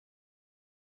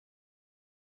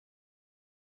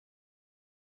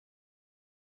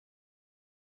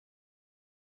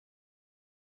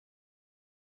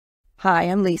Hi,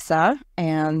 I'm Lisa,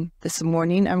 and this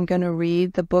morning I'm going to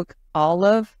read the book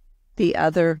Olive, the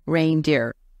Other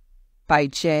Reindeer by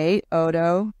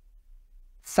Otto,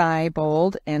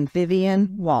 Seibold, and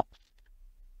Vivian, Walsh.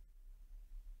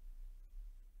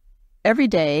 Every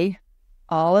day,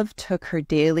 Olive took her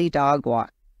daily dog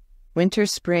walk, winter,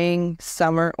 spring,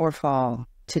 summer, or fall.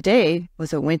 Today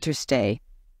was a winter's day.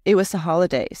 It was the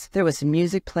holidays. There was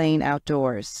music playing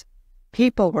outdoors.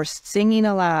 People were singing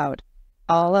aloud.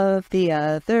 Olive, the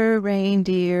other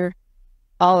reindeer.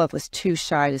 Olive was too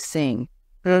shy to sing.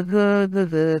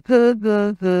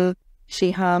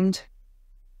 She hummed.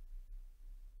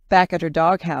 Back at her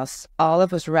doghouse,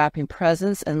 Olive was wrapping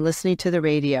presents and listening to the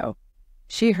radio.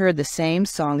 She heard the same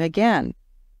song again.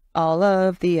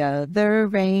 Olive, the other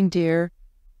reindeer,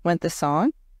 went the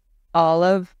song.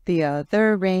 Olive, the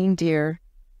other reindeer.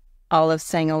 Olive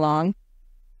sang along.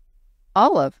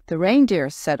 Olive, the reindeer,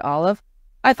 said Olive.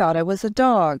 I thought I was a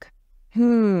dog.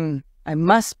 I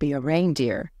must be a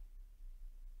reindeer.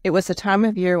 It was the time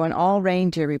of year when all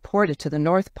reindeer reported to the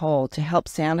North Pole to help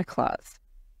Santa Claus.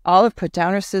 Olive put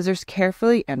down her scissors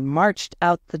carefully and marched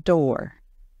out the door.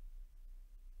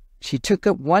 She took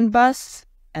up one bus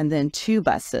and then two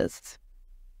buses.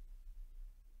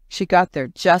 She got there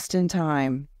just in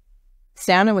time.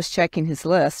 Santa was checking his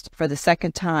list for the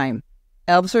second time.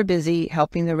 Elves were busy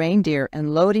helping the reindeer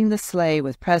and loading the sleigh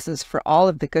with presents for all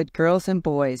of the good girls and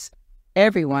boys.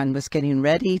 Everyone was getting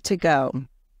ready to go.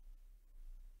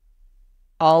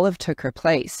 Olive took her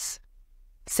place.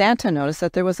 Santa noticed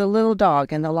that there was a little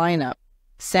dog in the lineup.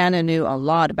 Santa knew a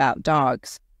lot about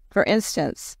dogs. For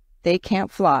instance, they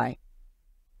can't fly.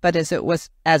 But as it was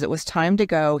time to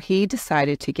go, he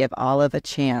decided to give Olive a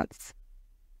chance.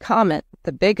 Comet,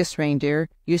 the biggest reindeer,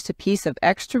 used a piece of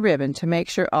extra ribbon to make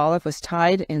sure Olive was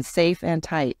tied in safe and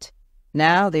tight.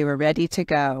 Now they were ready to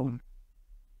go.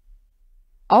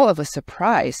 Olive was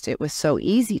surprised it was so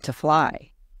easy to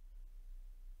fly.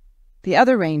 The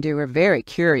other reindeer were very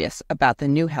curious about the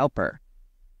new helper.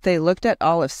 They looked at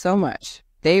Olive so much,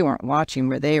 they weren't watching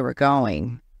where they were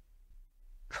going.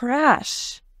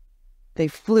 Crash! They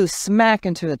flew smack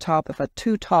into the top of a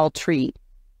too-tall tree.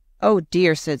 "Oh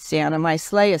dear," said Santa, "my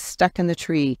sleigh is stuck in the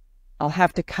tree. I'll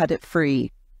have to cut it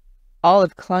free."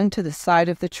 Olive clung to the side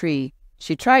of the tree.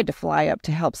 She tried to fly up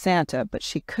to help Santa, but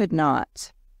she could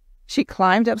not. She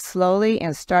climbed up slowly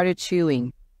and started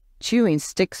chewing. Chewing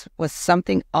sticks was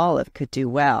something Olive could do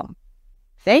well.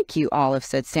 "Thank you, Olive,"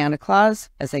 said Santa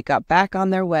Claus as they got back on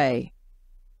their way.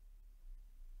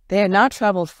 They had not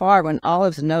traveled far when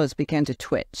Olive's nose began to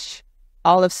twitch.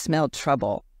 Olive smelled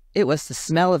trouble. It was the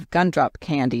smell of gumdrop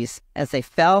candies as they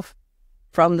fell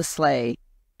from the sleigh.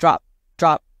 Drop,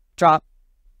 drop, drop.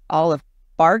 Olive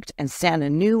barked and Santa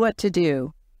knew what to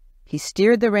do. He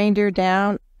steered the reindeer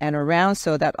down and around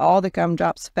so that all the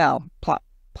gumdrops fell, plop,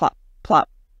 plop, plop,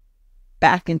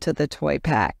 back into the toy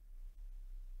pack.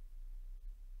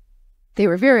 They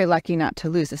were very lucky not to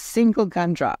lose a single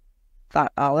gumdrop,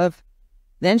 thought Olive.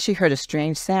 Then she heard a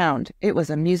strange sound. It was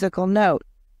a musical note.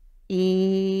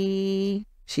 Eee.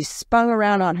 She spun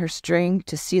around on her string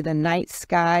to see the night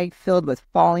sky filled with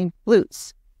falling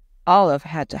flutes. Olive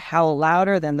had to howl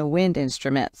louder than the wind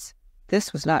instruments.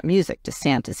 This was not music to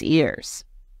Santa's ears.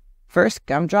 First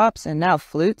gumdrops and now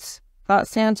flutes, thought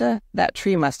Santa. That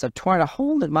tree must have torn a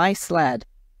hole in my sled.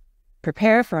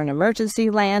 Prepare for an emergency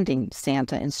landing,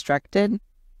 Santa instructed.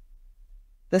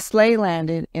 The sleigh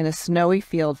landed in a snowy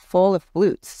field full of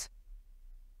flutes.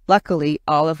 Luckily,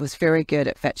 Olive was very good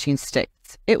at fetching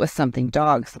sticks. It was something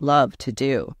dogs love to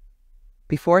do.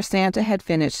 Before Santa had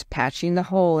finished patching the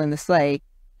hole in the sleigh,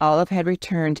 Olive had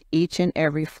returned each and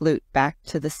every flute back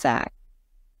to the sack.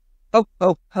 "Ho,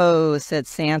 ho, ho," said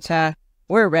Santa.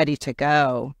 "We're ready to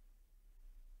go."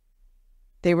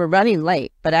 They were running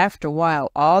late, but after a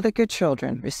while, all the good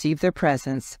children received their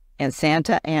presents, and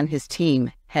Santa and his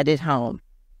team headed home.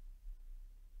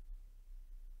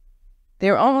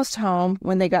 They were almost home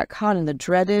when they got caught in the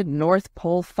dreaded North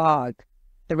Pole fog.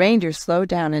 The reindeer slowed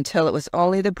down until it was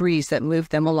only the breeze that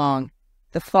moved them along.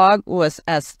 The fog was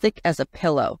as thick as a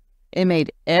pillow. It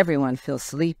made everyone feel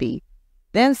sleepy.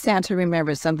 Then Santa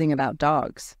remembered something about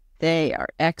dogs. They are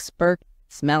expert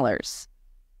smellers.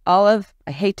 "Olive,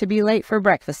 I hate to be late for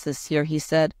breakfast this year," he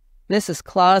said. "Mrs.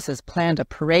 Claus has planned a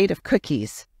parade of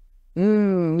cookies."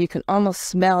 You can almost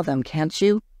smell them, can't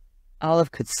you?"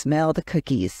 Olive could smell the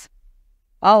cookies.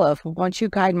 "Olive, won't you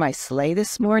guide my sleigh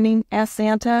this morning?" asked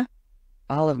Santa.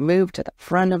 Olive moved to the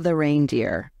front of the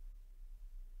reindeer.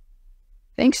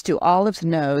 Thanks to Olive's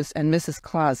nose and Mrs.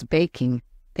 Claus' baking,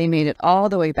 they made it all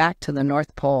the way back to the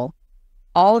North Pole.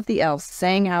 All of the elves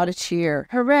sang out a cheer.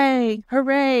 "Hooray!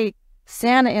 Hooray!"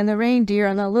 Santa and the reindeer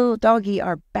and the little doggy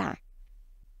are back."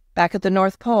 Back at the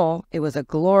North Pole, it was a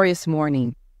glorious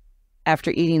morning.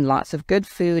 After eating lots of good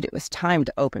food, it was time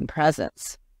to open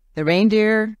presents. The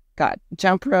reindeer got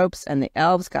jump ropes and the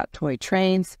elves got toy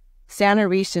trains. Santa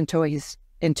reached into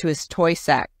his toy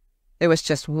sack. There was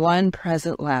just one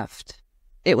present left.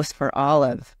 It was for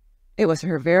Olive. It was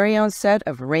her very own set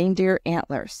of reindeer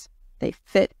antlers. They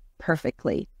fit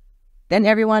perfectly. Then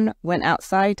everyone went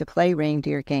outside to play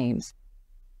reindeer games.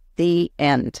 The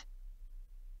end.